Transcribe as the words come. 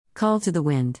Call to the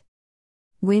wind.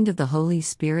 Wind of the Holy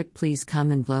Spirit, please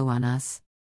come and blow on us.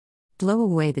 Blow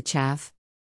away the chaff.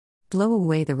 Blow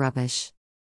away the rubbish.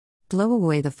 Blow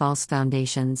away the false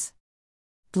foundations.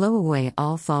 Blow away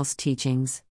all false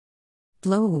teachings.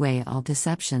 Blow away all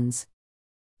deceptions.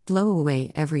 Blow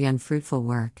away every unfruitful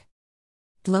work.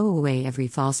 Blow away every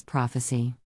false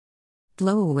prophecy.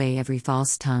 Blow away every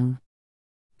false tongue.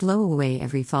 Blow away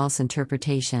every false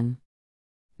interpretation.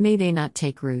 May they not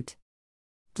take root.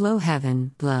 Blow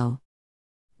heaven, blow.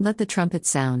 Let the trumpet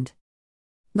sound.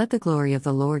 Let the glory of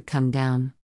the Lord come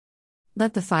down.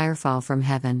 Let the fire fall from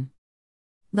heaven.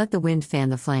 Let the wind fan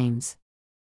the flames.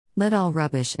 Let all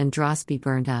rubbish and dross be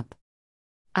burned up.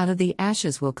 Out of the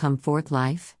ashes will come forth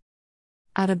life.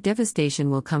 Out of devastation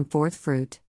will come forth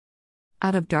fruit.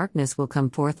 Out of darkness will come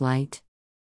forth light.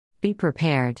 Be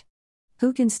prepared.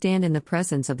 Who can stand in the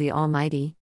presence of the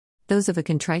Almighty? Those of a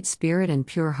contrite spirit and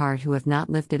pure heart who have not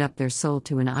lifted up their soul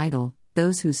to an idol,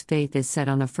 those whose faith is set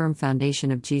on a firm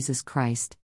foundation of Jesus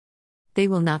Christ. They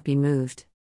will not be moved.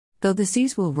 Though the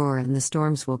seas will roar and the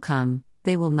storms will come,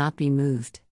 they will not be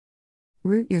moved.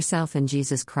 Root yourself in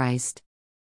Jesus Christ.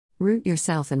 Root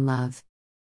yourself in love.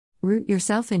 Root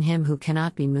yourself in Him who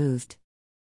cannot be moved.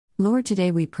 Lord,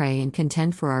 today we pray and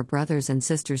contend for our brothers and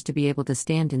sisters to be able to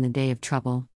stand in the day of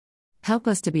trouble. Help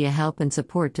us to be a help and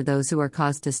support to those who are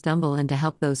caused to stumble and to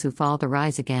help those who fall to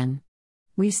rise again.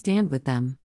 We stand with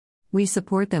them. We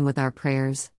support them with our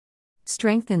prayers.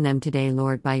 Strengthen them today,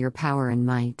 Lord, by your power and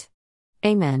might.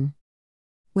 Amen.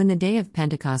 When the day of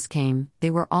Pentecost came, they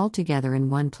were all together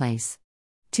in one place.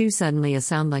 2 Suddenly a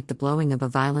sound like the blowing of a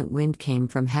violent wind came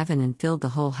from heaven and filled the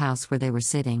whole house where they were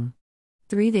sitting.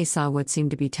 3 They saw what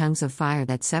seemed to be tongues of fire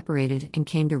that separated and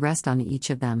came to rest on each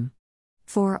of them.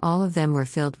 4 All of them were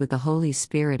filled with the Holy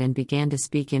Spirit and began to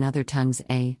speak in other tongues,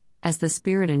 as the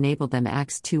Spirit enabled them.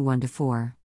 Acts 2:1-4.